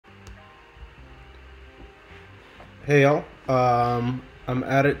Hey y'all, I'm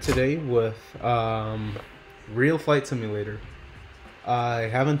at it today with Real Flight Simulator. I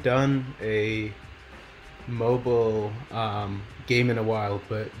haven't done a mobile game in a while,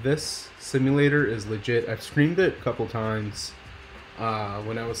 but this simulator is legit. I've streamed it a couple times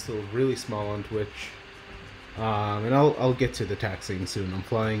when I was still really small on Twitch, and I'll get to the taxiing soon. I'm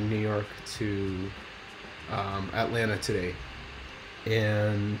flying New York to Atlanta today,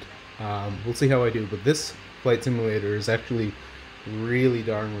 and we'll see how I do. But this flight simulator is actually really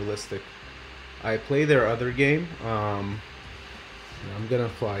darn realistic. I play their other game. And I'm gonna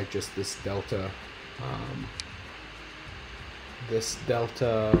fly just um, this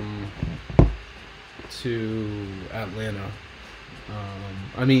Delta to Atlanta.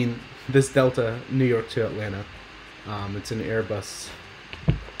 I mean, this Delta New York to Atlanta. It's an Airbus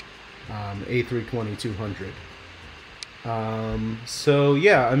A320-200. So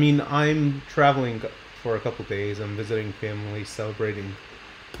yeah, I mean, I'm traveling for a couple days. I'm visiting family, celebrating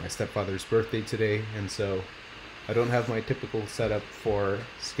my stepfather's birthday today, and so I don't have my typical setup for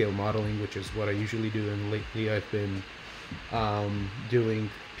scale modeling, which is what I usually do. And lately, I've been doing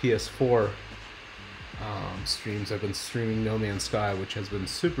PS4 streams. I've been streaming No Man's Sky, which has been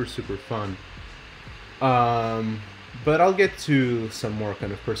super fun. But I'll get to some more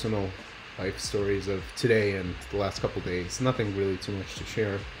kind of personal life stories of today and the last couple days. Nothing really too much to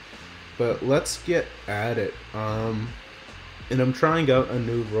share, but let's get at it. And I'm trying out a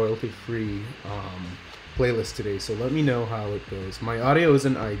new royalty-free playlist today, so let me know how it goes. My audio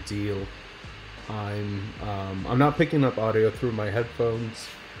isn't ideal. I'm not picking up audio through my headphones.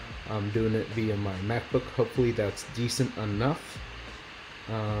 I'm doing it via my MacBook. Hopefully that's decent enough.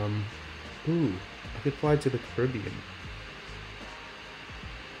 Ooh, I could fly to the Caribbean.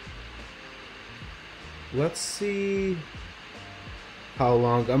 Let's see how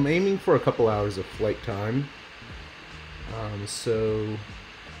long. I'm aiming for a couple hours of flight time. So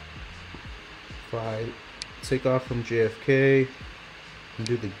if I take off from JFK and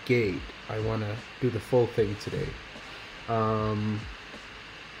do the gate, I want to do the full thing today.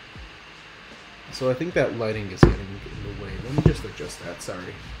 So I think that lighting is getting in the way. Let me just adjust that,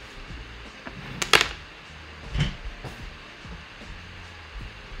 sorry.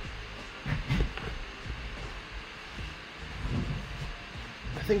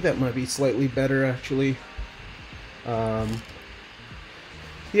 I think that might be slightly better, actually.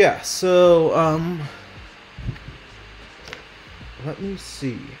 Yeah, so, let me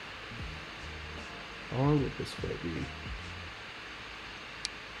see. How long would this flight be?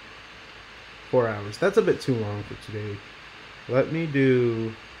 4 hours. That's a bit too long for today. Let me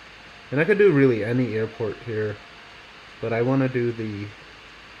do... And I could do really any airport here, but I want to do the...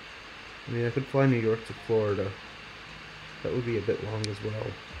 I mean, I could fly New York to Florida. That would be a bit long as well.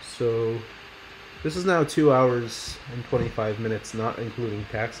 So... This is now 2 hours and 25 minutes, not including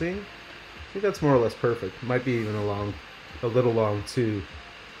taxiing. I think that's more or less perfect. Might be even a little long too.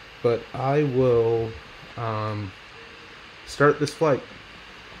 But I will start this flight.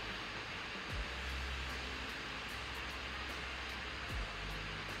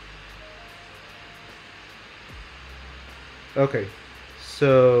 Okay,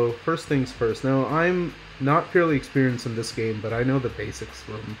 so first things first. Now, I'm not fairly experienced in this game, but I know the basics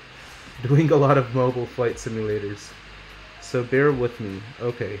from doing a lot of mobile flight simulators, so bear with me.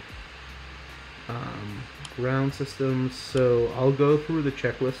 Okay, ground systems, so I'll go through the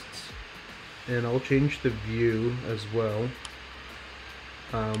checklists and I'll change the view as well.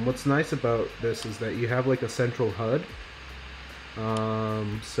 What's nice about this is that you have like a central HUD,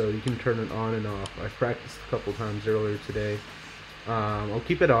 so you can turn it on and off. I've practiced a couple times earlier today. I'll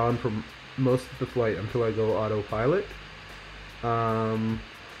keep it on for most of the flight until I go autopilot.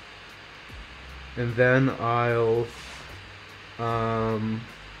 And then I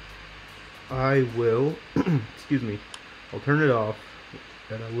will, excuse me, I'll turn it off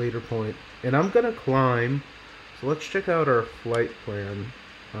at a later point. And I'm gonna climb, so let's check out our flight plan.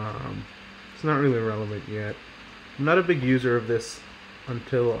 It's not really relevant yet. I'm not a big user of this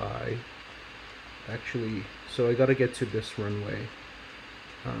until I actually, so I gotta get to this runway.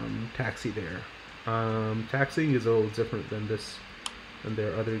 Taxi there. Taxiing is a little different than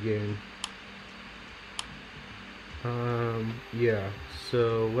their other game. Yeah,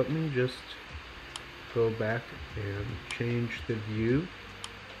 so let me just go back and change the view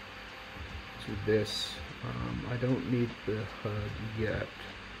to this. I don't need the HUD yet.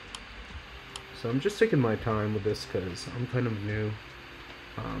 So I'm just taking my time with this because I'm kind of new.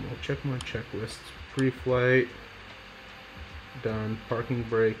 I'll check my checklist. Pre-flight, done. Parking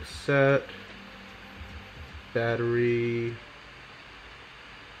brake set. Battery.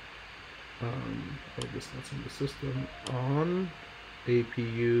 Oh, this that's in the system. On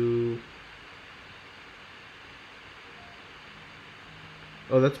APU.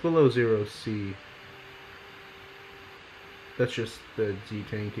 Oh, that's below 0C. That's just the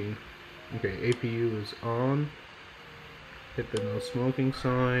detanking. Okay, APU is on. Hit the no smoking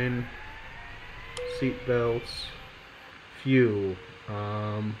sign. Seat belts. Fuel.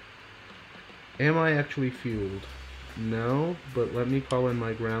 Am I actually fueled? No, but let me call in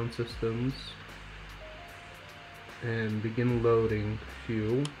my ground systems and begin loading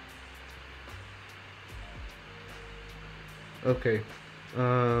fuel. Okay.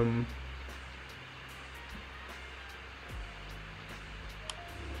 Let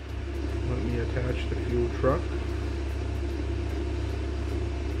me attach the fuel truck.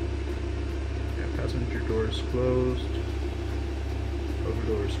 Yeah, passenger door is closed. Over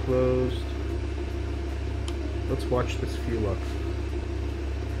door is closed. Let's watch this fuel up.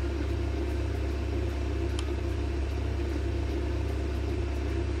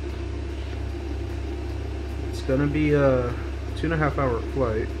 It's gonna be a 2.5 hour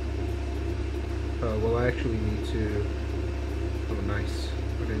flight. Well, I actually need to. Oh, nice.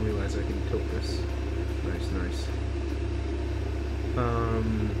 I didn't realize I can tilt this. Nice, nice.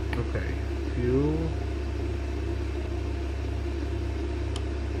 Okay. Fuel.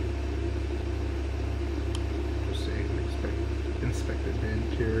 Just say inspected the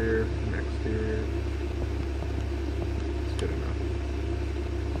interior and exterior. It's good enough.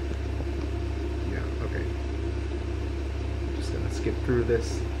 Yeah, okay. I'm just gonna skip through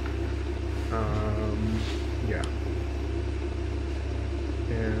this. Yeah.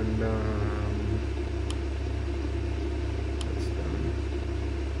 And, that's done.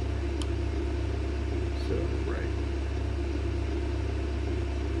 So, right.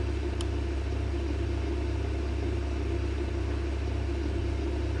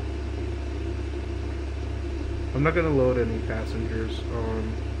 I'm not gonna load any passengers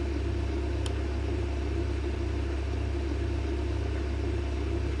on.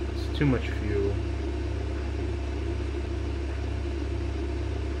 It's too much fuel.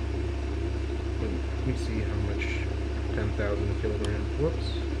 Let me see how much. 10,000 kilograms. Whoops.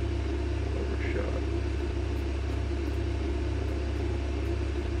 Overshot.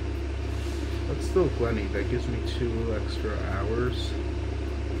 That's still plenty. That gives me 2 extra hours.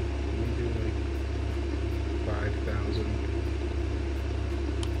 Let me do like 5,000.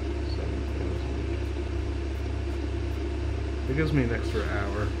 7,000. It gives me an extra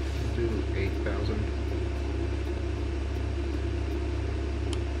hour. I'll do 8,000.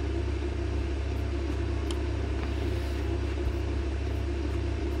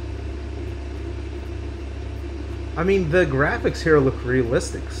 I mean, the graphics here look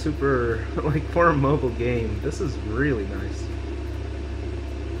realistic. Super, like, for a mobile game, this is really nice.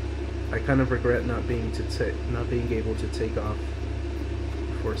 I kind of regret not being able to take off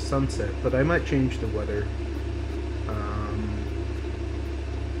before sunset, but I might change the weather.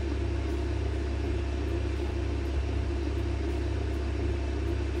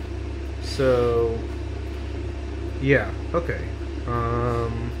 So, yeah, okay.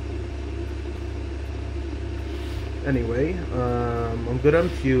 Anyway, I'm good on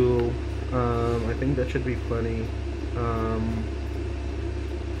fuel. I think that should be plenty.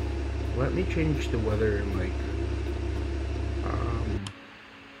 Let me change the weather and like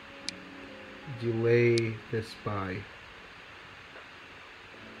delay this by.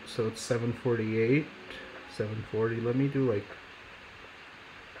 So it's 7:48, 7:40. Let me do like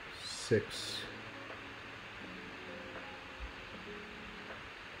 6.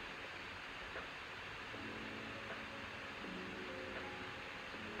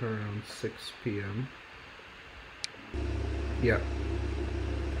 Around 6 p.m. Yeah.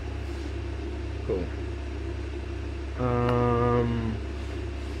 Cool. I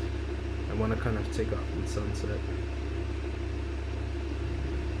want to kind of take off in sunset.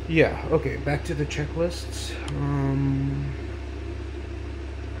 Yeah, okay, back to the checklists.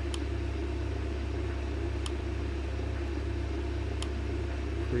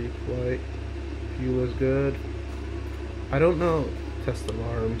 Pre-flight. Fuel is good. I don't know. Test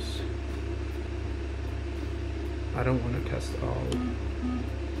alarms. I don't want to test all.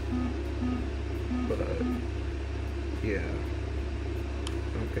 But, yeah.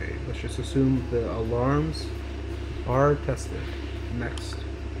 Okay, let's just assume the alarms are tested. Next.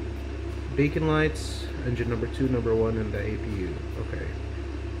 Beacon lights, engine number 2, number 1, and the APU. Okay.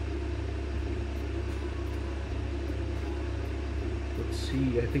 Let's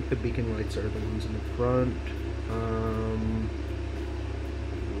see, I think the beacon lights are the ones in the front.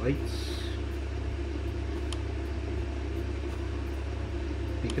 Lights.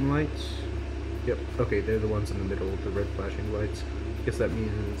 Beacon lights. Yep, okay, they're the ones in the middle, the red flashing lights. Guess that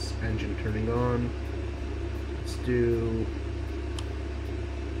means engine turning on. Let's do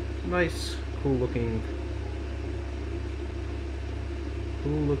nice, cool looking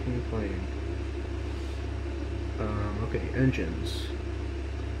plane. Okay, engines.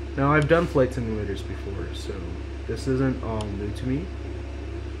 Now I've done flight simulators before, so this isn't all new to me.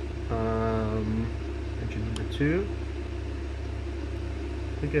 Engine number 2.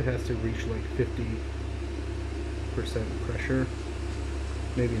 I think it has to reach like 50% pressure.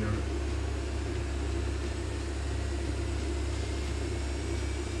 Maybe not.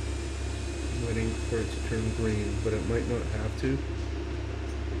 I'm waiting for it to turn green, but it might not have to.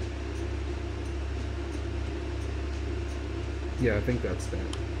 Yeah, I think that's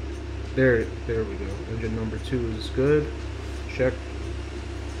that. There we go. Engine number 2 is good. Check.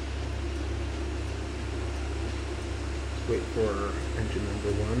 Let's wait for engine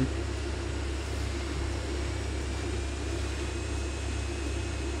number 1.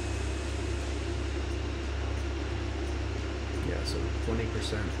 Yeah, so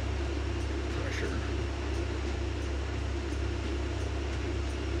 20% pressure.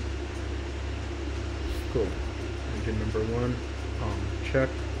 Cool. Engine number 1, check.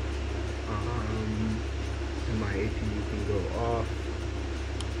 And my APU can go off.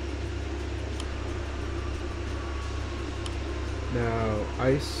 Now,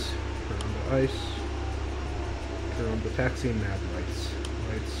 ice, turn on the ice, turn on the taxi and nav lights.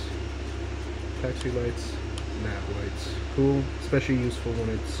 Taxi lights, nav lights. Cool, especially useful when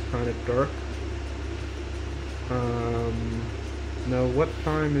it's kind of dark. Now what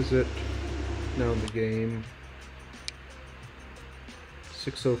time is it now in the game?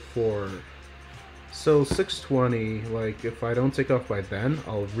 6:04. So 6:20, like if I don't take off by then,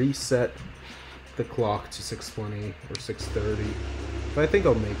 I'll reset the clock to 6:20 or 6:30. But I think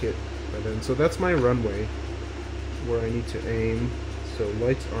I'll make it by then. So that's my runway where I need to aim. So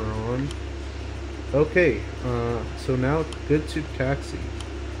lights are on. Okay, so now good to taxi.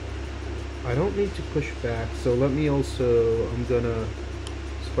 I don't need to push back, so let me also, I'm gonna,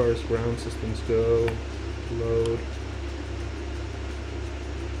 as far as ground systems go, load.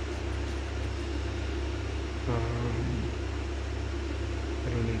 I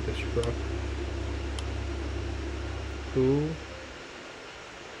don't need this truck. Cool.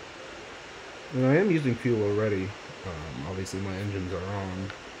 And I am using fuel already. Obviously my engines are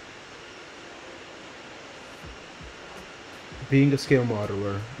on. Being a scale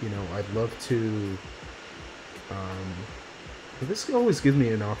modeler, you know, I'd love to, this always gives me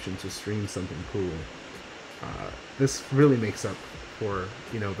an option to stream something cool. This really makes up for,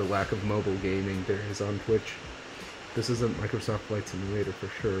 you know, the lack of mobile gaming there is on Twitch. This isn't Microsoft Flight Simulator for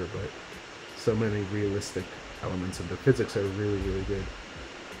sure, but so many realistic elements of the physics are really, really good.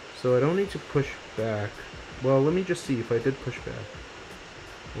 So I don't need to push back. Well, let me just see if I did push back,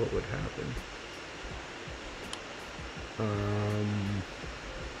 what would happen.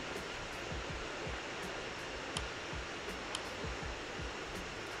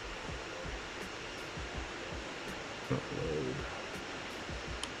 Upload.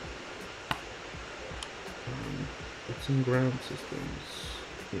 Put some ground systems.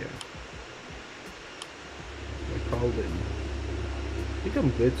 Yeah. I called in. I think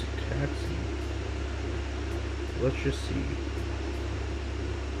I'm good to taxi. Let's just see.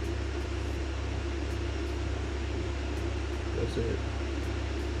 Does it?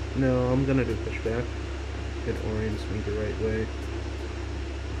 No, I'm gonna do pushback. It orients me the right way.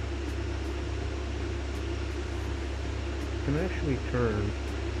 Can I actually turn?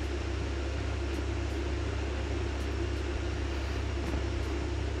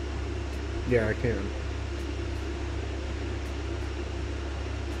 Yeah, I can.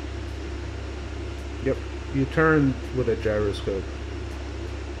 Yep, you turn with a gyroscope.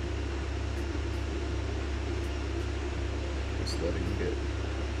 Just letting it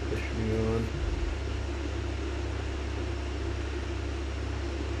push me on.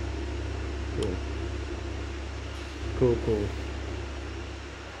 Cool. Cool, cool.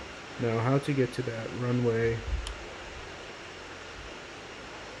 Now, how to get to that runway?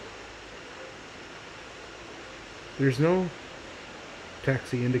 There's no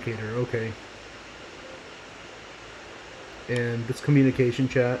taxi indicator, okay. And this communication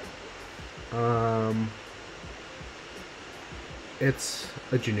chat, it's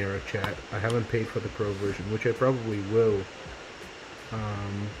a generic chat. I haven't paid for the pro version, which I probably will.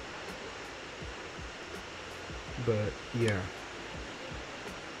 But yeah.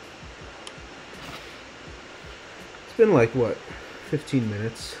 It's been like, what, 15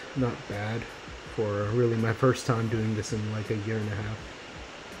 minutes? Not bad for really my first time doing this in like a year and a half.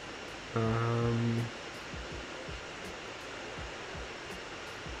 Um,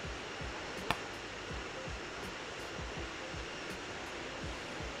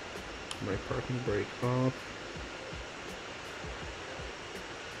 my parking brake off.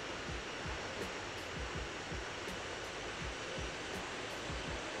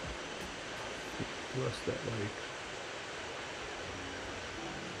 Rust that light.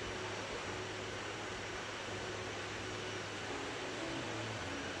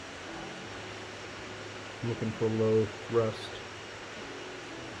 I'm looking for low rust.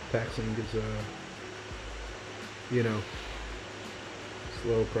 Taxing is a, you know,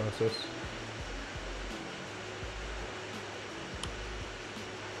 slow process.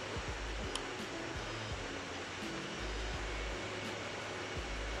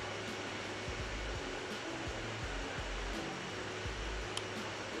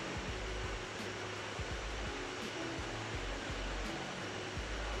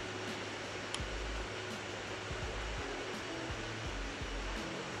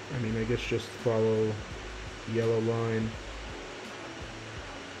 I mean, I guess just follow yellow line.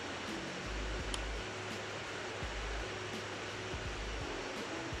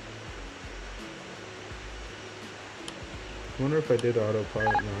 I wonder if I did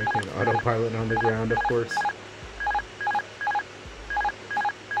autopilot. No, I can't autopilot on the ground, of course.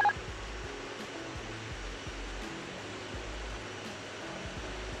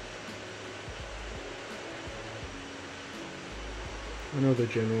 I know the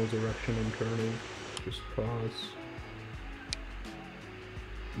general direction I'm turning. Just pause.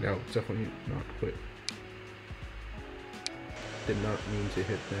 No, it's definitely not quit. Did not mean to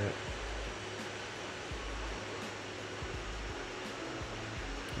hit that.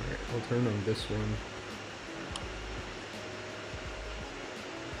 Alright, I'll turn on this one.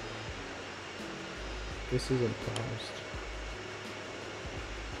 This isn't paused.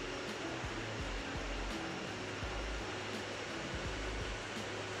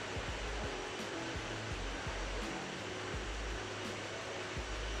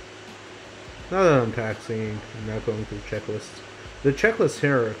 Now that I'm taxiing, I'm not going through checklists. The checklists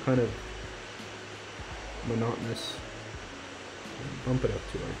here are kind of monotonous. Bump it up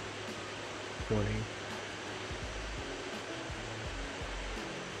to like 20.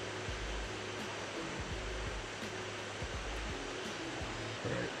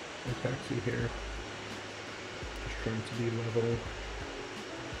 Alright, I'll taxi here. Just trying to be level.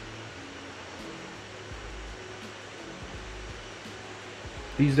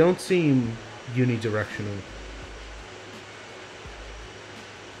 These don't seem unidirectional.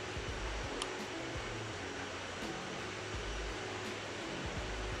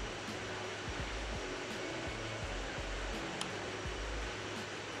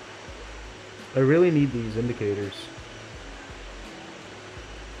 I really need these indicators.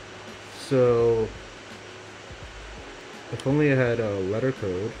 So, if only I had a letter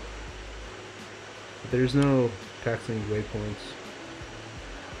code. But there's no taxiing waypoints.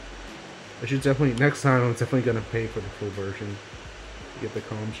 I should definitely, next time I'm definitely gonna pay for the full version to get the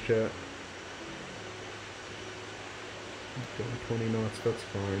comms chat. Going 20 knots, that's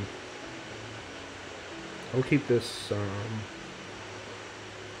fine. I'll keep this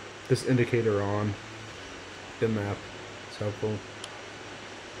this indicator on the map. It's helpful.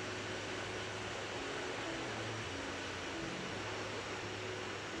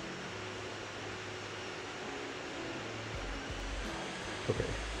 Okay,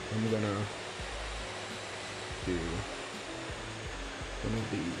 I'm gonna do one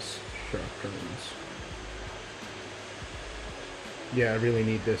of these sharp turns. Yeah, I really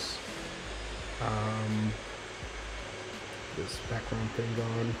need this this background thing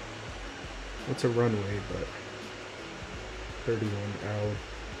on. What's a runway but 31L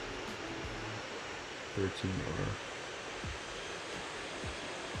 13R.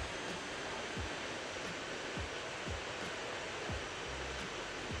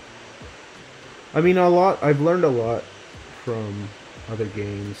 I mean, I've learned a lot from other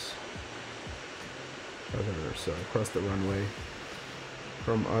games. So across the runway.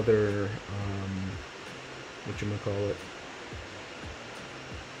 From other, whatchamacallit.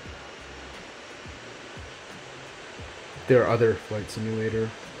 There are other flight simulator.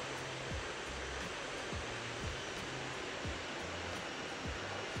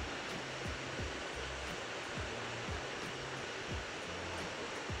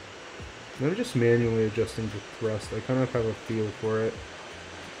 I'm just manually adjusting the thrust. I kind of have a feel for it.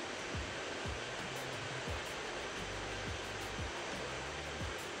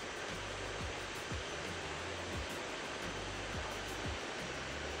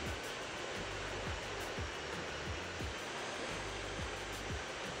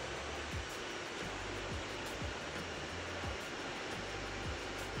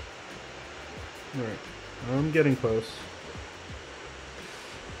 Alright, I'm getting close.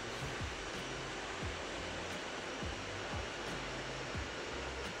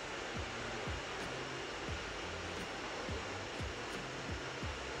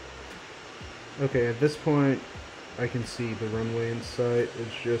 Okay, at this point, I can see the runway in sight.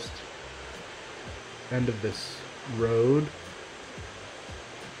 It's just end of this road.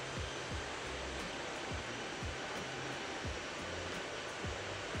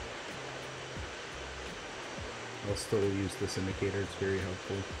 I'll still use this indicator, it's very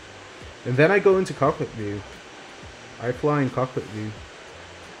helpful. And then I go into cockpit view. I fly in cockpit view.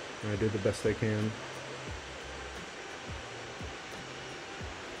 And I do the best I can.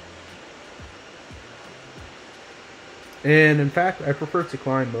 And in fact, I prefer to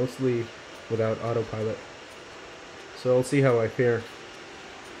climb mostly without autopilot. So I'll see how I fare.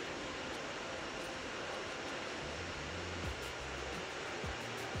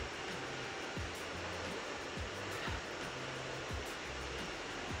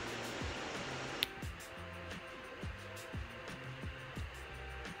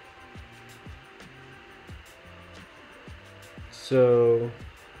 So,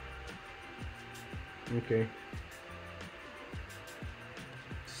 okay.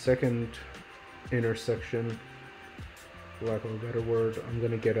 Second intersection, for lack of a better word, I'm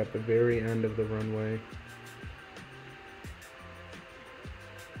gonna get at the very end of the runway.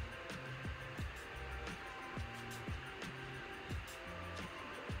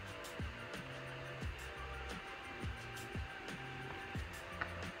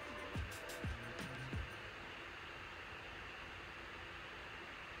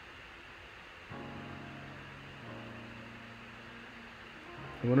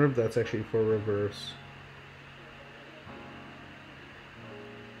 I wonder if that's actually for reverse.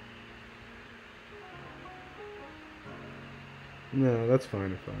 No, that's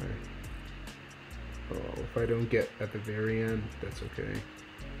fine if I don't get at the very end, that's okay.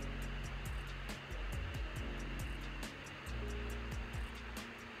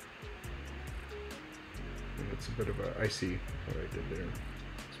 It's a bit of a, I see what I did there.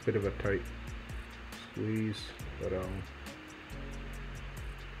 It's a bit of a tight squeeze, but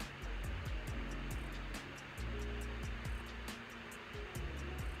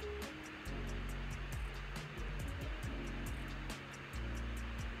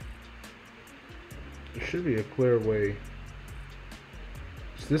there should be a clear way.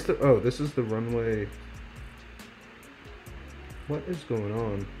 Is this the, oh, this is the runway. What is going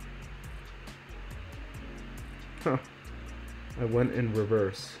on? Huh. I went in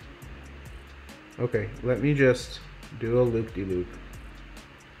reverse. Okay, let me just do a loop-de-loop.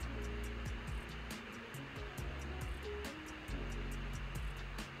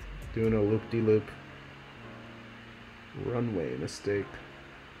 Doing a loop-de-loop. Runway mistake.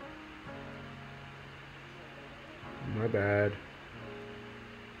 My bad.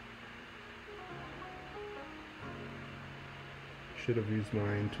 Should have used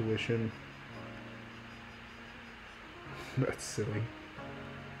my intuition. That's silly.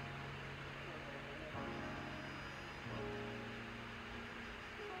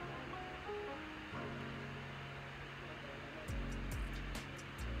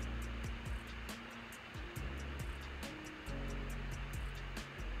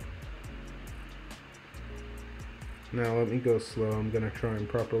 Now let me go slow. I'm gonna try and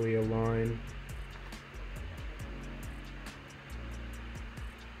properly align.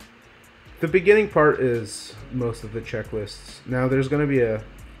 The beginning part is most of the checklists. Now there's gonna be a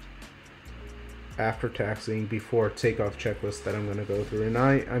after taxiing before takeoff checklist that I'm gonna go through, and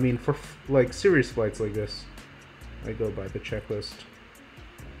I mean for like serious flights like this, I go by the checklist.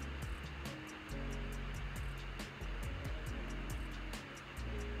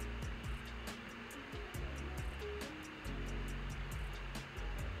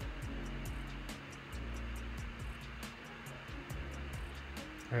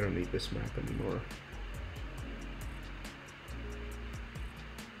 I don't need this map anymore.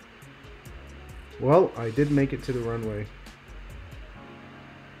 Well, I did make it to the runway.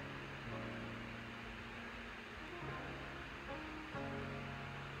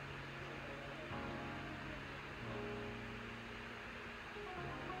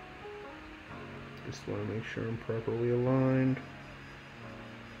 Just want to make sure I'm properly aligned.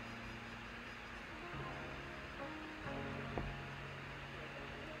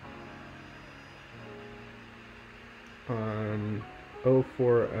 On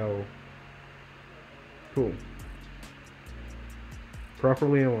 04L. Cool.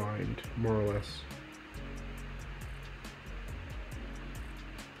 Properly aligned, more or less.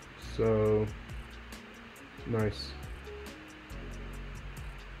 So, nice.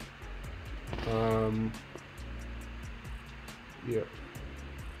 Yep.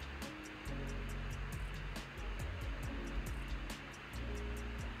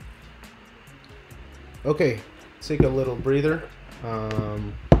 Okay, take a little breather.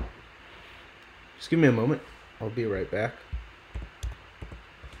 Just give me a moment. I'll be right back.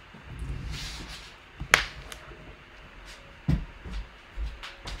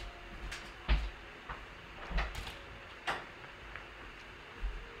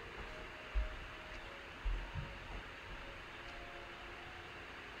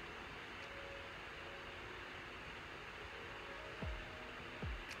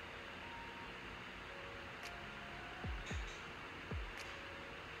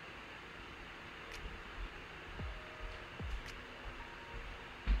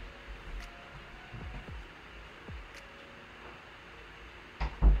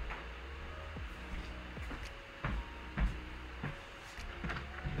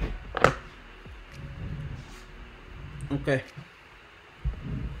 Okay.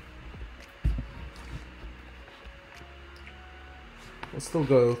 I'll still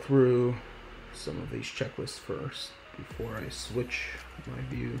go through some of these checklists first before I switch my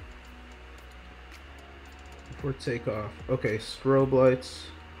view. Before takeoff. Okay, strobe lights.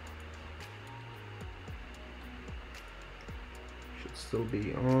 Should still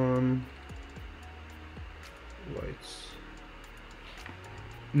be on. Lights.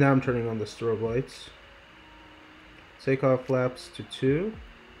 Now I'm turning on the strobe lights. Takeoff flaps to 2.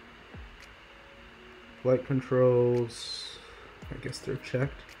 Flight controls, I guess they're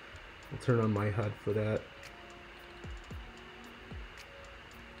checked. I'll turn on my HUD for that.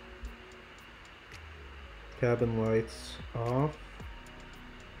 Cabin lights off.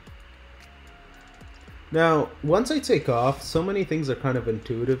 Now, once I take off, so many things are kind of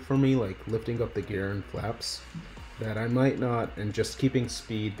intuitive for me, like lifting up the gear and flaps, that I might not, and just keeping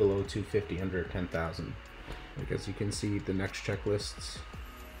speed below 250 under 10,000. Like, as you can see, the next checklists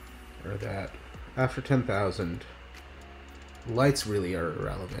are that after 10,000, lights really are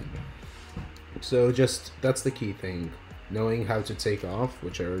irrelevant. So just, that's the key thing. Knowing how to take off,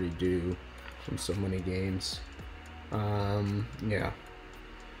 which I already do from so many games. Yeah.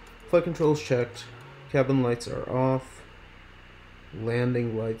 Flight controls checked. Cabin lights are off.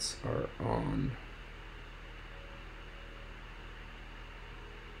 Landing lights are on.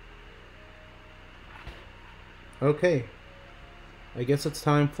 Okay. I guess it's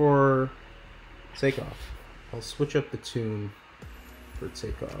time for takeoff. I'll switch up the tune for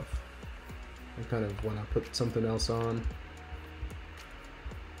takeoff. I kind of want to put something else on.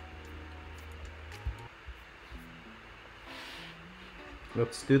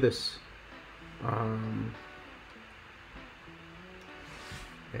 Let's do this. And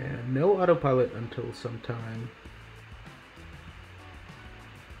no autopilot until sometime.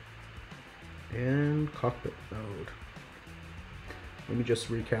 And cockpit mode. Let me just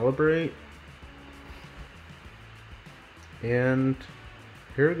recalibrate. And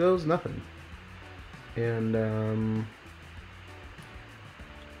here goes nothing. And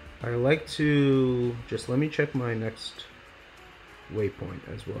I like to just let me check my next waypoint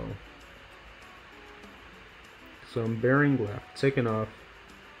as well. So I'm bearing left, taking off,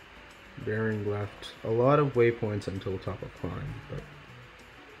 bearing left. A lot of waypoints until top of climb, but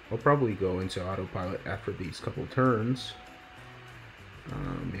I'll probably go into autopilot after these couple turns.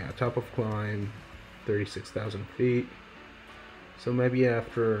 Yeah, top of climb, 36,000 feet. So maybe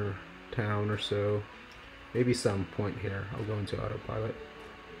after town or so, maybe some point here, I'll go into autopilot.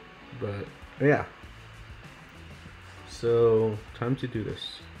 But yeah. So time to do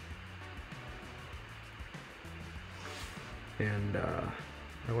this. And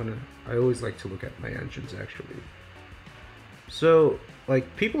I always like to look at my engines actually. So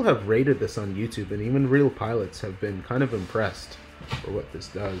like people have rated this on YouTube, and even real pilots have been kind of impressed for what this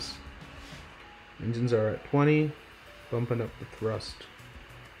does. Engines are at 20, bumping up the thrust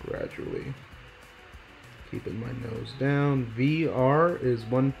gradually. Keeping my nose down. VR is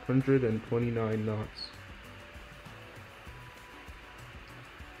 129 knots.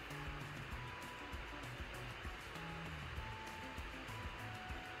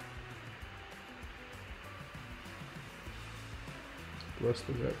 Thrust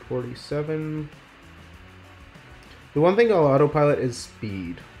is at 47. The one thing I'll autopilot is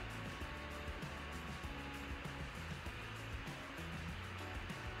speed.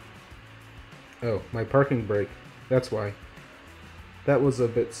 Oh, my parking brake. That's why. That was a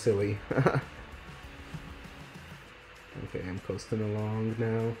bit silly. Okay, I'm coasting along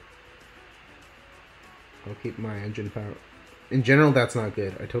now. I'll keep my engine power. In general, that's not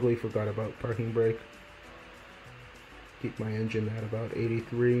good. I totally forgot about parking brake. Keep my engine at about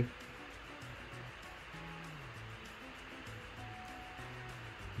 83.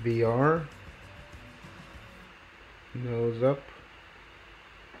 VR. Nose up.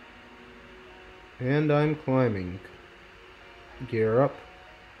 And I'm climbing. Gear up.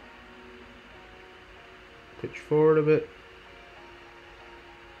 Pitch forward a bit.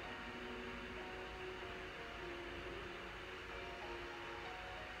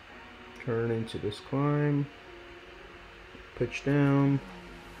 Turn into this climb. Pitch down.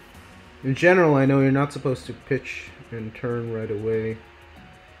 In general, I know you're not supposed to pitch and turn right away.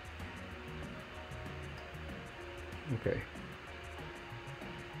 Okay.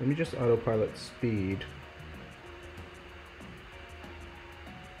 Let me just autopilot speed.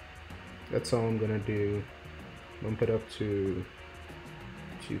 That's all I'm gonna do. Bump it up to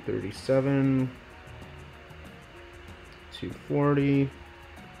 237, 240.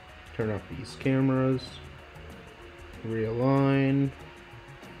 Turn off these cameras. Realign.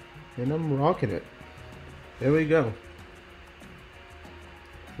 And I'm rocking it. There we go.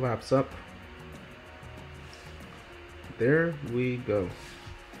 Flaps up. There we go.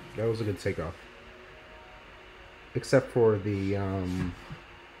 That was a good takeoff. Except for the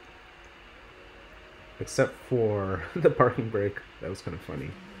parking brake. That was kind of funny.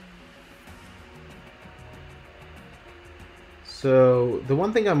 So the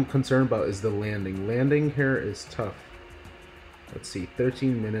one thing I'm concerned about is the landing. Landing here is tough. Let's see,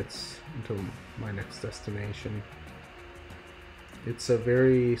 13 minutes until my next destination. It's a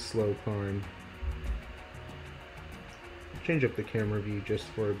very slow climb. Change up the camera view just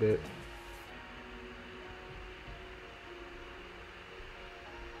for a bit.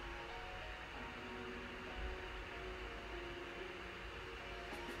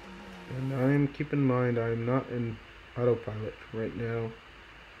 And keep in mind, I'm not in autopilot right now,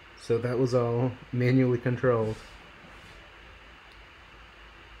 so that was all manually controlled.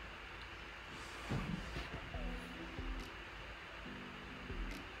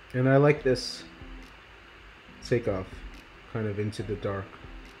 And I like this takeoff kind of into the dark.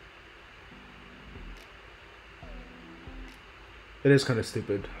 It is kind of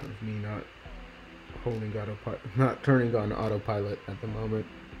stupid of me not turning on autopilot at the moment.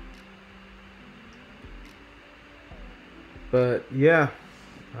 But yeah,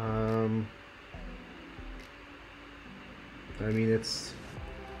 I mean it's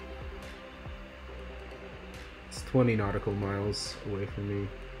 20 nautical miles away from me.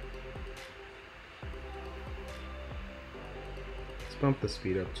 Let's bump the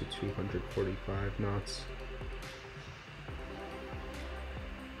speed up to 245 knots.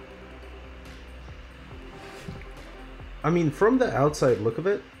 I mean, from the outside look of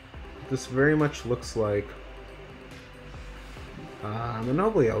it, this very much looks like and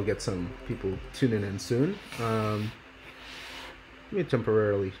hopefully I'll get some people tuning in soon. Let me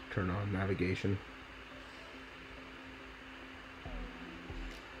temporarily turn on navigation.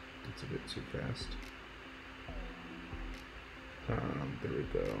 It's a bit too fast. There we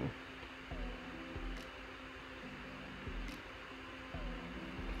go.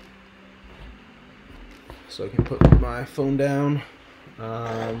 So I can put my phone down.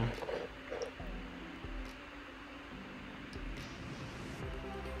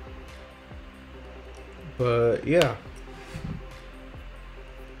 But yeah,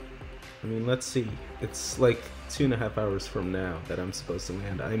 I mean, let's see. It's like 2.5 hours from now that I'm supposed to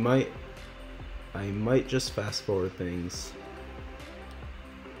land. I might just fast forward things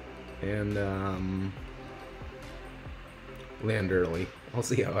and land early. I'll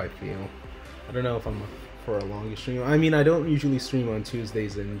see how I feel. I don't know if I'm for a longer stream. I mean, I don't usually stream on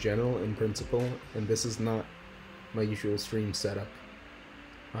Tuesdays in general, in principle, and this is not my usual stream setup.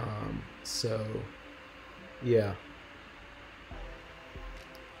 So yeah.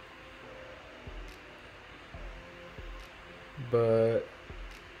 But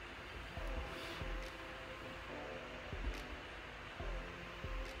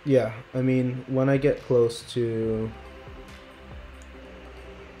yeah, I mean, when I get close to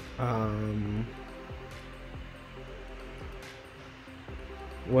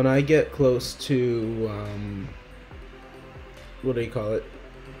what do you call it?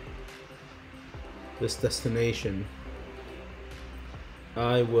 This destination,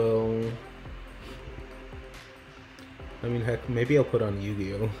 I will, I mean, heck, maybe I'll put on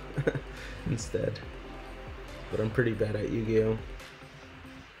Yu-Gi-Oh! Instead, but I'm pretty bad at Yu-Gi-Oh!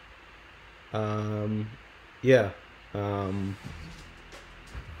 Yeah, I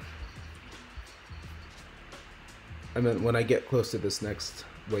mean, when I get close to this next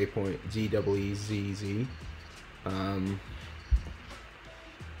waypoint, GWEZZ,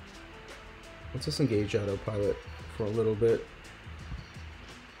 let's just engage autopilot for a little bit.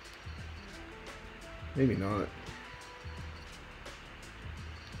 Maybe not.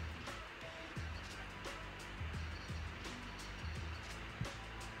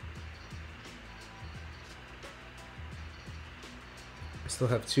 still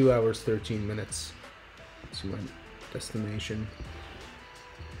have 2 hours, 13 minutes to my destination.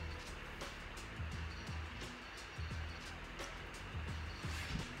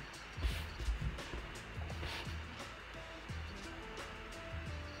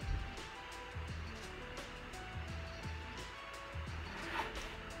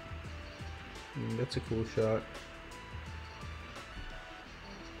 That's a cool shot.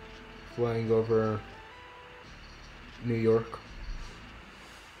 Flying over New York.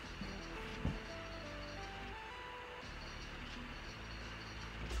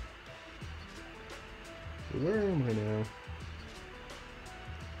 Where am I now?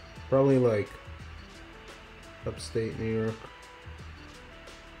 Probably like upstate New York.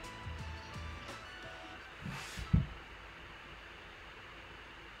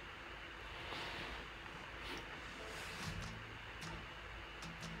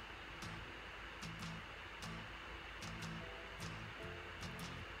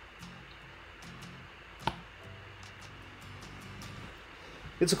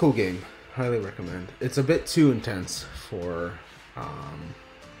 It's a cool game. Highly recommend. It's a bit too intense for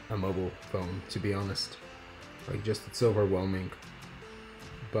a mobile phone, to be honest. Like, just it's overwhelming.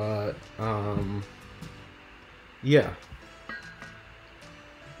 But yeah.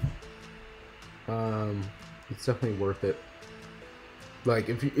 It's definitely worth it. Like,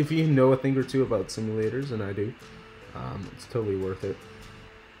 if you know a thing or two about simulators, and I do, it's totally worth it.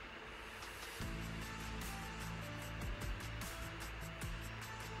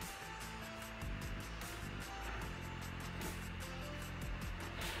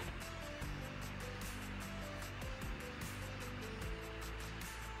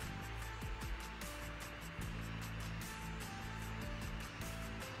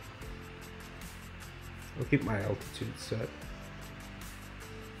 I'll keep my altitude set.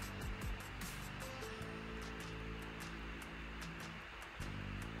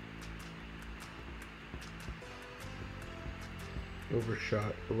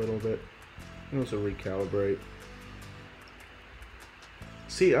 Overshot a little bit. And also recalibrate.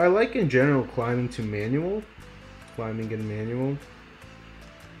 See, I like in general climbing to manual. Climbing in manual.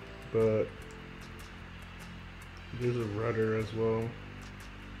 But there's a rudder as well.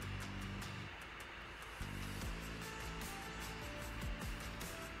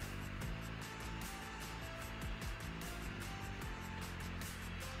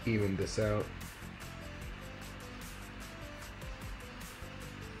 Even this out.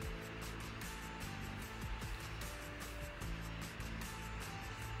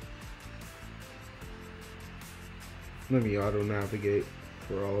 Let me auto navigate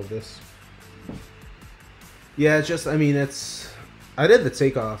for all of this. Yeah, it's just, I mean, I did the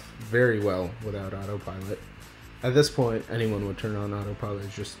takeoff very well without autopilot. At this point, anyone would turn on autopilot.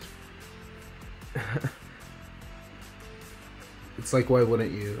 It's just it's like, why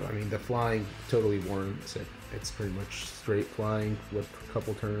wouldn't you? I mean, the flying totally warrants it. It's pretty much straight flying with a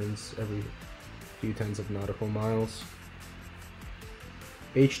couple turns every few tens of nautical miles.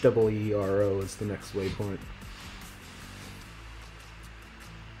 HEERO is the next waypoint.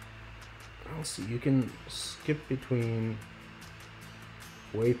 I'll see, you can skip between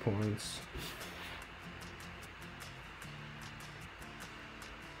waypoints.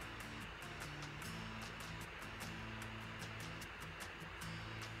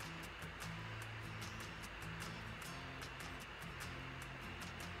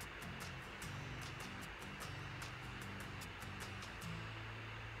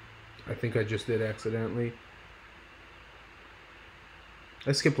 I think I just did accidentally.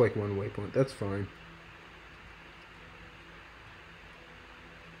 I skipped like one waypoint, that's fine.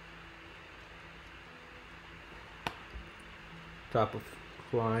 Top of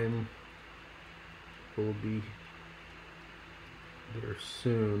climb will be there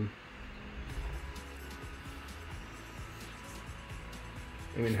soon.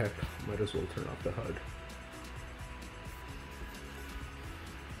 I mean, heck, might as well turn off the HUD.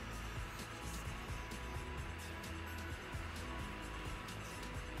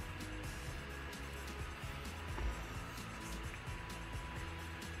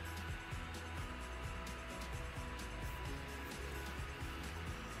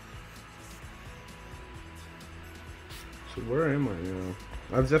 So where am I now?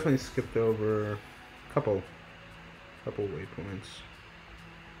 I've definitely skipped over a couple waypoints.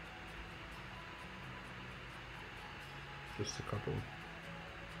 Just a couple.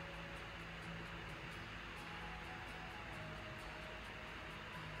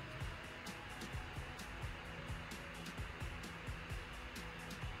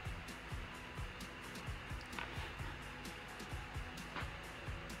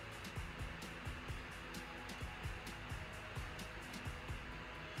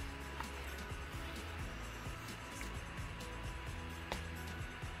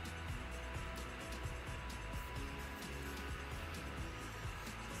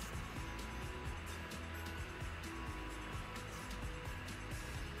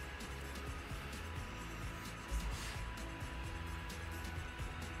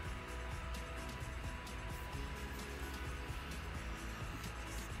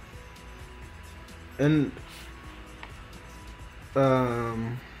 And I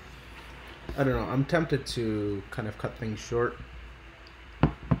don't know. I'm tempted to kind of cut things short,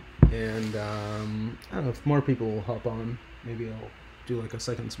 and I don't know if more people will hop on. Maybe I'll do like a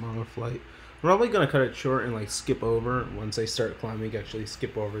second smaller flight. I'm probably gonna cut it short and like skip over once I start climbing. Actually,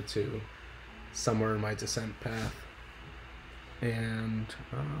 skip over to somewhere in my descent path, and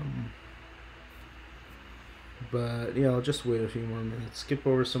but yeah, I'll just wait a few more minutes. Skip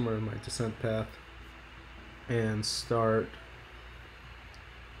over somewhere in my descent path, and start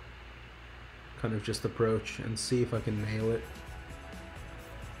kind of just approach and see if I can nail it.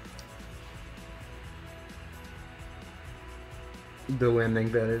 The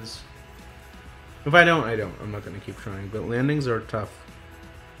landing, that is. If I don't, I don't. I'm not going to keep trying, but landings are tough.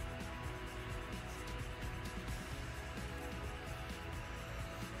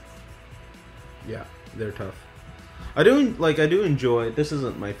 Yeah, they're tough. I do enjoy, this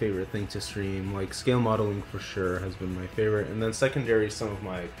isn't my favorite thing to stream, like scale modeling for sure has been my favorite, and then secondary some of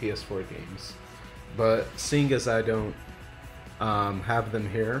my PS4 games. But seeing as I don't have them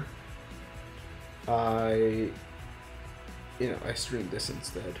here, I stream this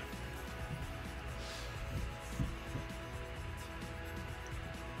instead.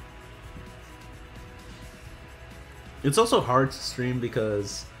 It's also hard to stream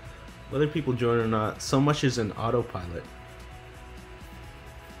because whether people join or not, so much is in autopilot.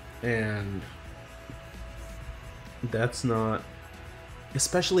 And that's not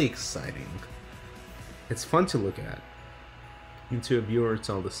especially exciting. It's fun to look at. And to a viewer, it's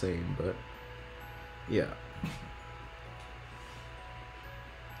all the same, but yeah.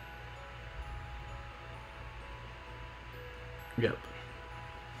 Yep.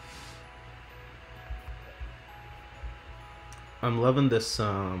 I'm loving this,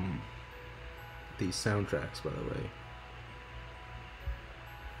 these soundtracks, by the way.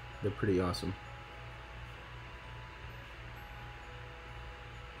 They're pretty awesome.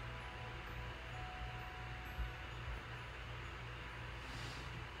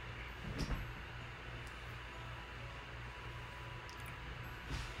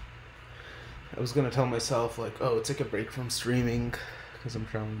 I was gonna tell myself, like, oh, take a break from streaming because I'm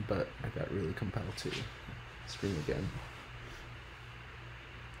traveling, but I got really compelled to stream again.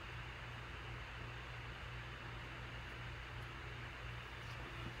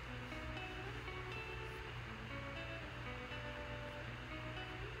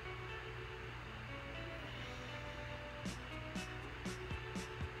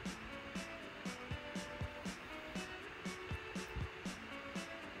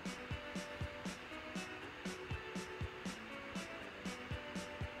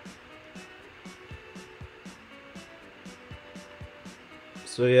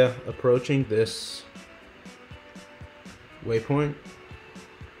 So yeah, approaching this waypoint,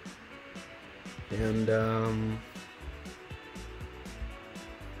 and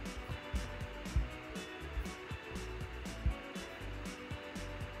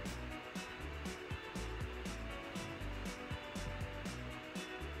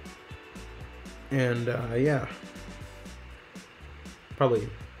yeah, probably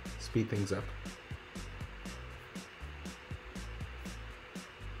speed things up.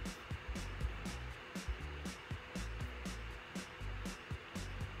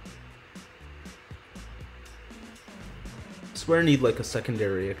 I swear I need like a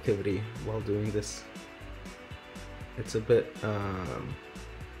secondary activity while doing this. It's a bit it's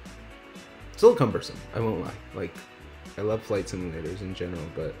a little cumbersome, I won't lie. Like, I love flight simulators in general,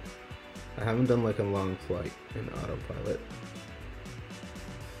 but I haven't done like a long flight in autopilot.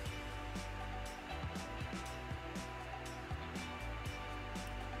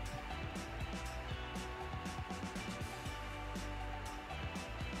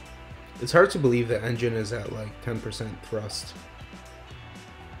 It's hard to believe the engine is at like 10% thrust.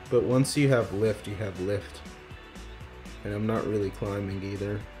 But once you have lift, you have lift. And I'm not really climbing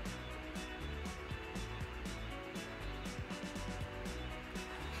either.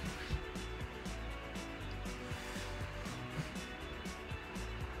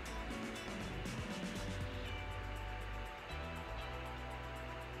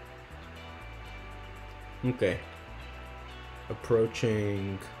 Okay.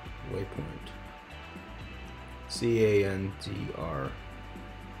 Approaching waypoint. CANDR.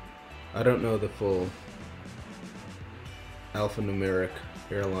 I don't know the full alphanumeric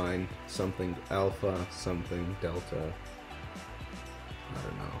airline, something alpha, something delta. I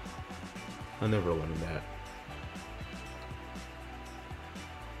don't know. I never learned that.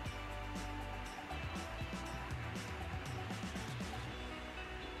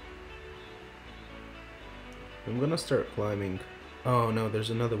 I'm gonna start climbing. Oh no,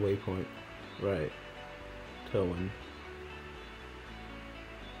 there's another waypoint. Right. Cohen.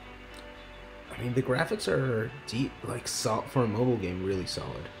 I mean, the graphics are deep, like, for a mobile game, really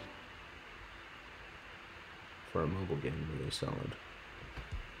solid. For a mobile game, really solid.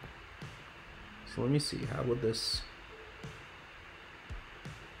 So let me see, how would this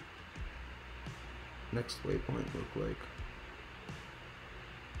next waypoint look like?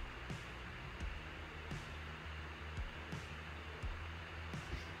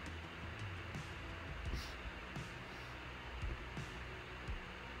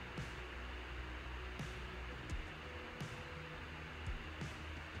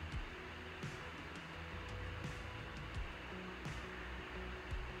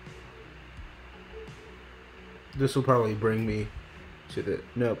 This will probably bring me to the...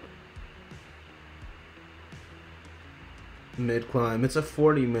 Nope. Mid-climb. It's a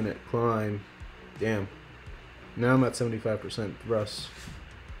 40-minute climb. Damn. Now I'm at 75% thrust.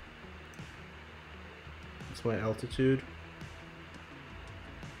 That's my altitude.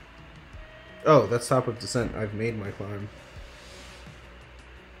 Oh, that's top of descent. I've made my climb.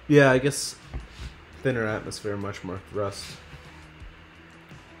 Yeah, I guess thinner atmosphere, much more thrust.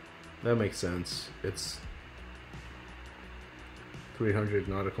 That makes sense. It's 300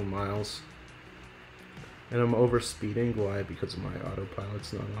 nautical miles. And I'm over speeding. Why? Because my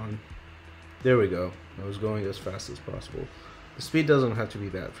autopilot's not on. There we go. I was going as fast as possible. The speed doesn't have to be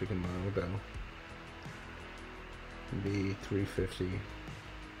that freaking mild though. It'd be 350.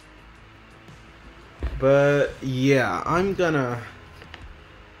 But yeah, I'm gonna...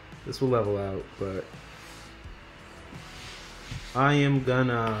 This will level out, but I am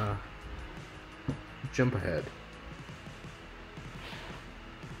gonna jump ahead.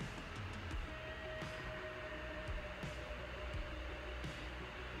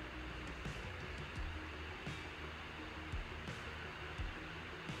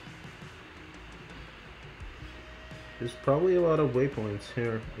 There's probably a lot of waypoints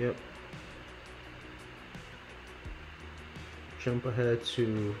here. Yep. Jump ahead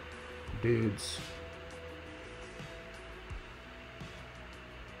to dudes.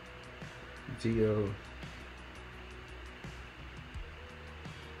 Dio.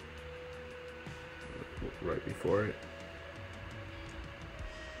 Right before it.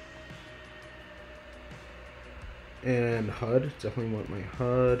 And HUD. Definitely want my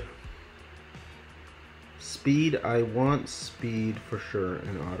HUD. Speed, I want speed for sure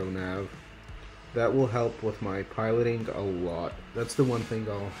in auto nav. That will help with my piloting a lot. That's the one thing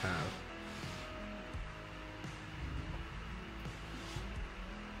I'll have.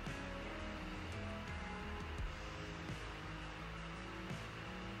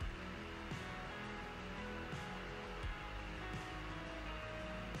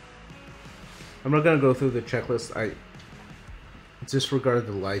 I'm not gonna go through the checklist. I disregard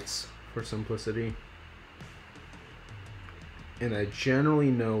the lights for simplicity. And I generally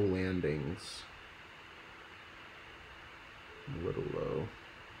know landings. A little low.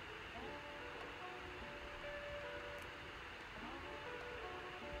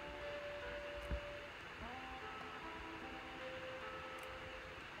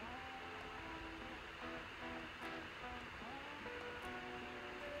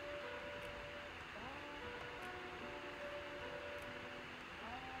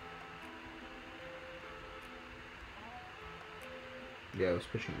 Yeah, I was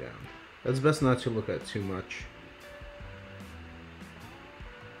pushing down. It's best not to look at too much.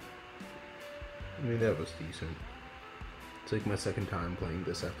 I mean, that was decent. It's like my second time playing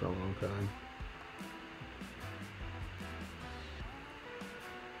this after a long time.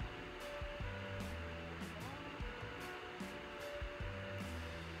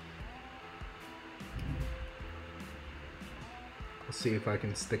 Let's see if I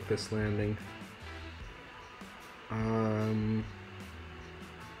can stick this landing.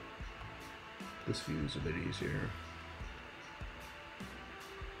 This view is a bit easier.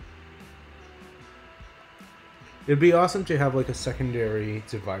 It'd be awesome to have like a secondary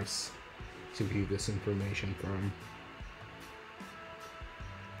device to view this information from.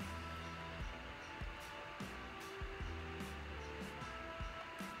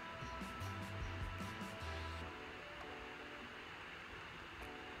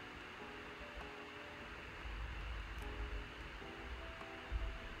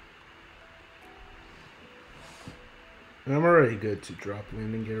 And I'm already good to drop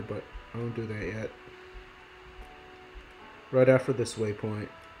landing gear, but I won't do that yet. Right after this waypoint,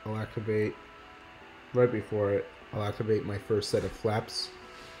 I'll activate, right before it, I'll activate my first set of flaps.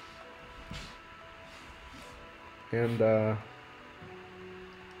 And,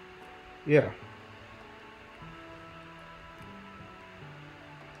 yeah.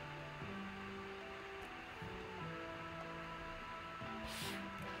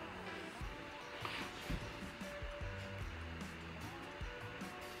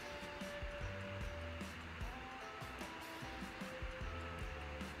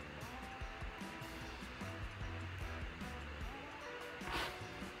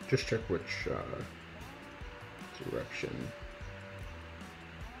 Just check which direction.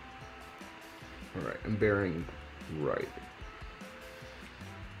 Alright, I'm bearing right.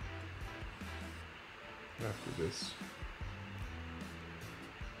 After this.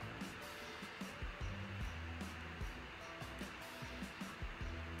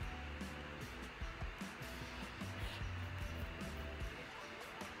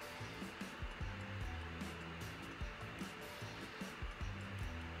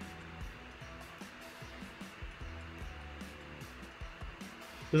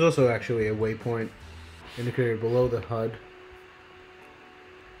 There's also actually a waypoint indicated below the HUD.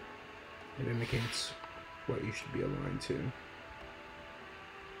 It indicates what you should be aligned to.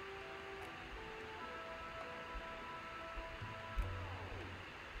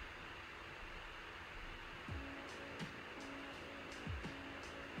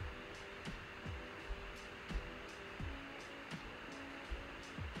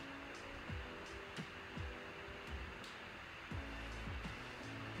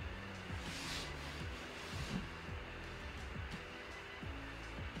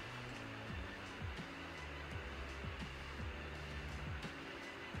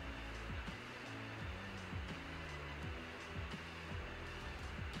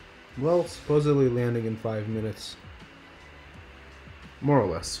 Well, supposedly landing in 5 minutes. More or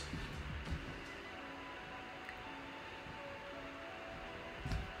less.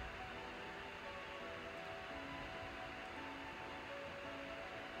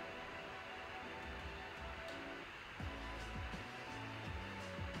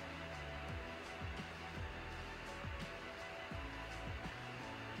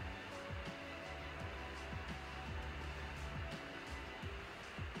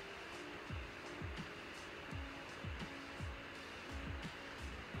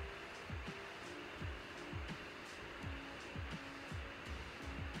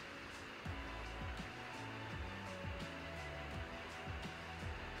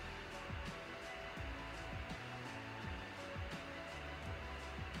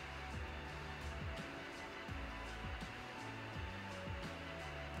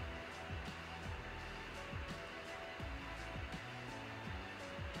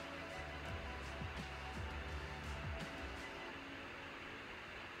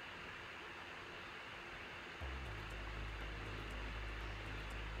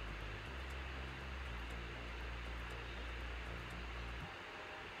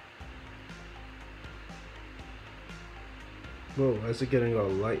 Whoa, why is it getting all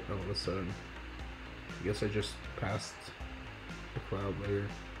light all of a sudden? I guess I just passed the cloud layer.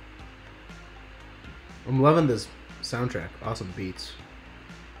 I'm loving this soundtrack. Awesome beats.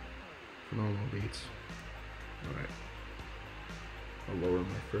 Phenomenal beats. Alright. I'll lower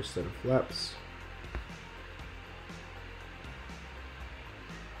my first set of flaps.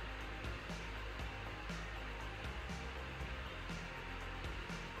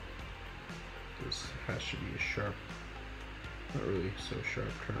 This has to be a sharp, not really so sharp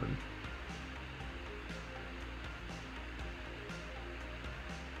turn.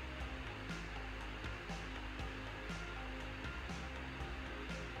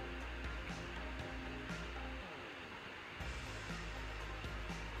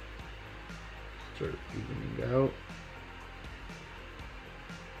 Start evening out.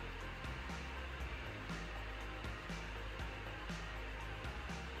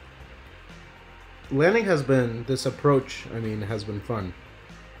 Landing has been, this approach, I mean, has been fun.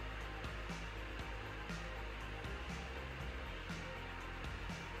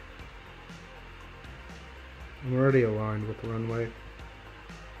 I'm already aligned with the runway,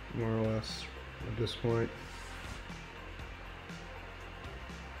 more or less, at this point.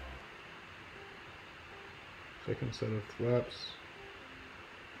 Second set of flaps.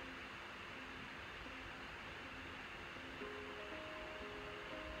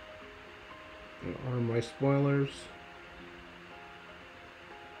 Arm my spoilers.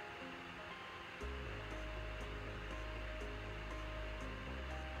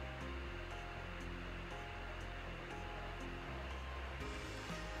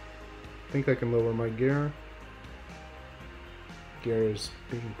 I think I can lower my gear. Gear is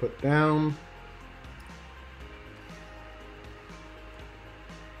being put down.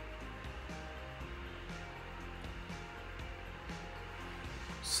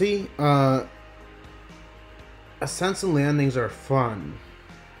 See, ascents and landings are fun.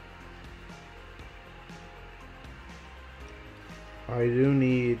 I do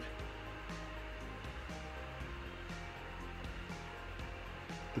need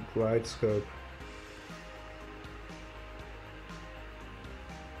the glide scope.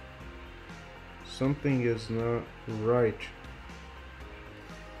 Something is not right.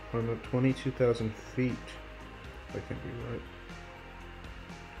 I'm at 22,000 feet. That can't be right.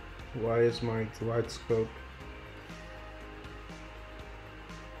 Why is my glide scope?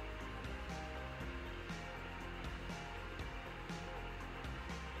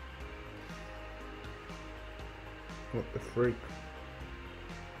 What the freak?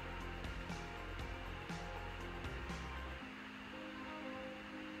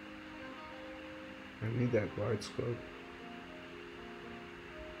 I need that glide scope.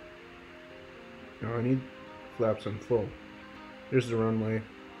 No, I need flaps on full. Here's the runway.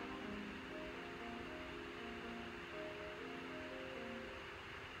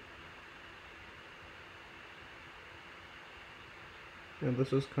 Yeah,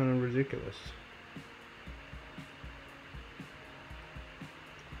 this is kind of ridiculous.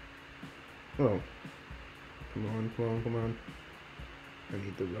 Oh. Come on, come on, come on. I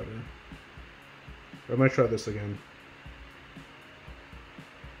need the rudder. I might try this again.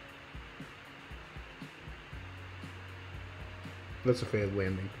 That's a failed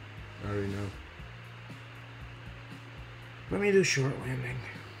landing. I already know. Let me do short landing.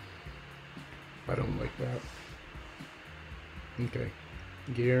 I don't like that. Okay.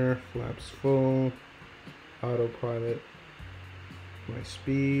 Gear, flaps full. Autopilot. My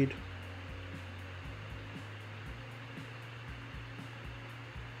speed.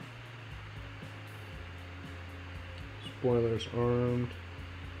 Spoilers armed.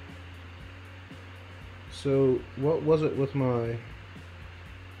 So, what was it with my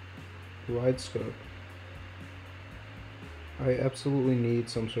glide scope? I absolutely need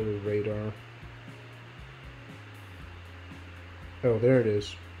some sort of radar. Oh, there it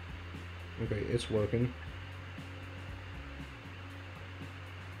is. Okay, it's working.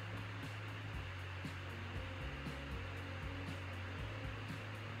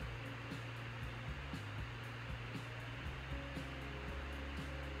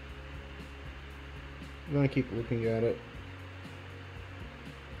 I'm gonna keep looking at it.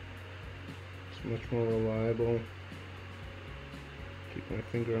 It's much more reliable. Keep my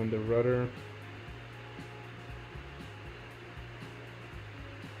finger on the rudder.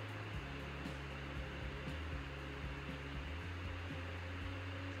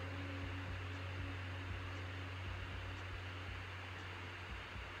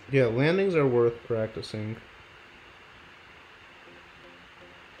 Yeah, landings are worth practicing.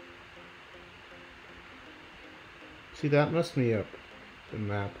 See, that messed me up, the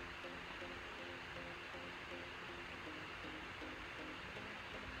map.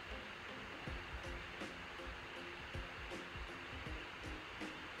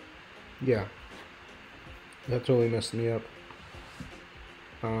 Yeah, that totally messed me up.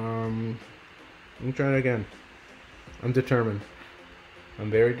 Let me try it again. I'm determined. I'm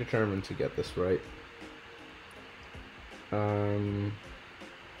very determined to get this right.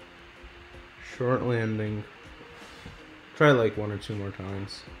 Short landing. Try like 1 or 2 more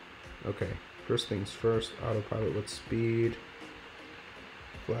times. Okay, first things first, autopilot with speed.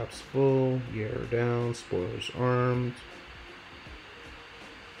 Flaps full, gear down, spoilers armed.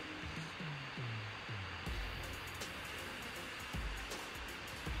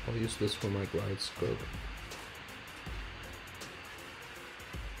 I'll use this for my glide scope.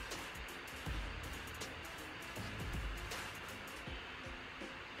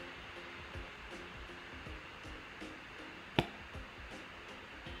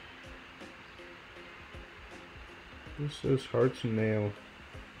 This is hard to nail.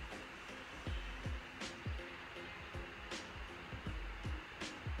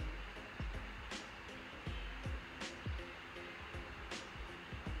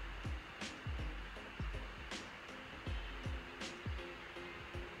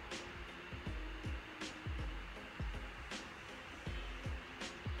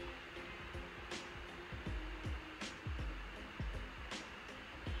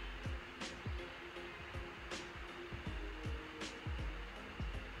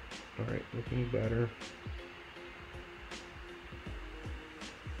 Alright, looking better.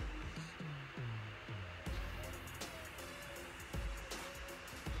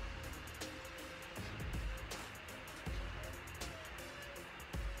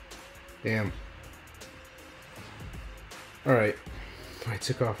 Damn. Alright, I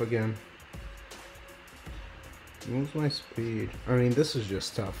took off again. What was my speed? I mean, this is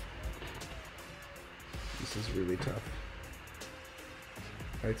just tough. This is really tough.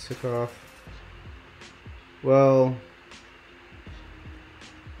 I took off. Well.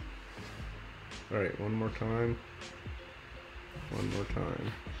 Alright, one more time. One more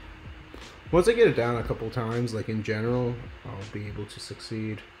time. Once I get it down a couple times, like in general, I'll be able to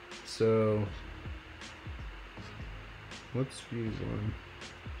succeed. So, let's view one.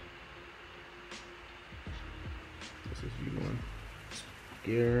 This is U1.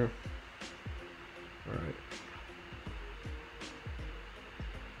 Gear. Alright.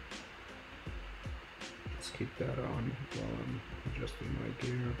 Let's keep that on while I'm adjusting my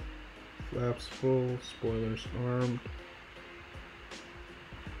gear. Flaps full, spoilers armed.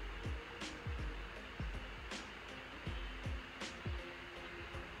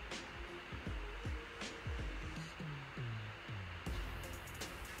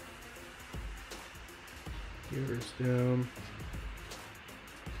 Gears down.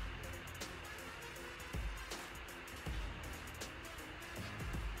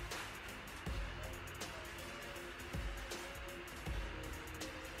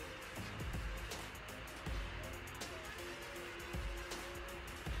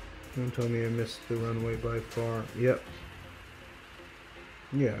 Don't tell me I missed the runway by far. Yep.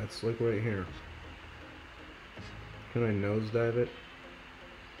 Yeah, it's like right here. Can I nosedive it?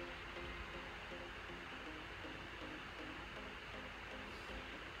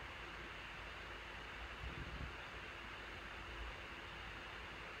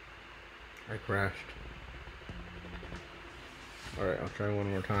 I crashed. Alright, I'll try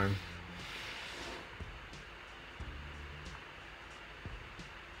one more time.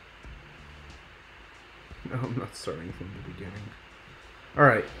 No, I'm not starting from the beginning.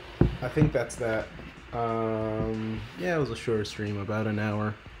 Alright, I think that's that. Yeah, it was a short stream, about an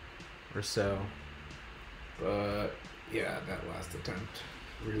hour or so. But, yeah, that last attempt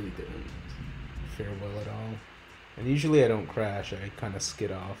really didn't fare well at all. And usually I don't crash, I kind of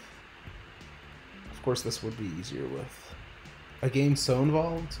skid off. Of course, this would be easier with... A game so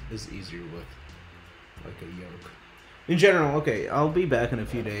involved is easier with, like, a yoke. In general, okay, I'll be back in a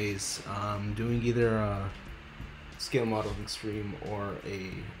few days, doing either a scale modeling stream or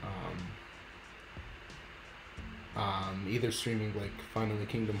a, either streaming, like, finally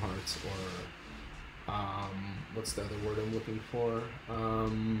Kingdom Hearts or, what's the other word I'm looking for?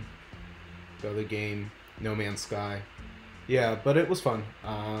 The other game, No Man's Sky. Yeah, but it was fun.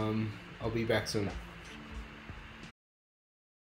 I'll be back soon.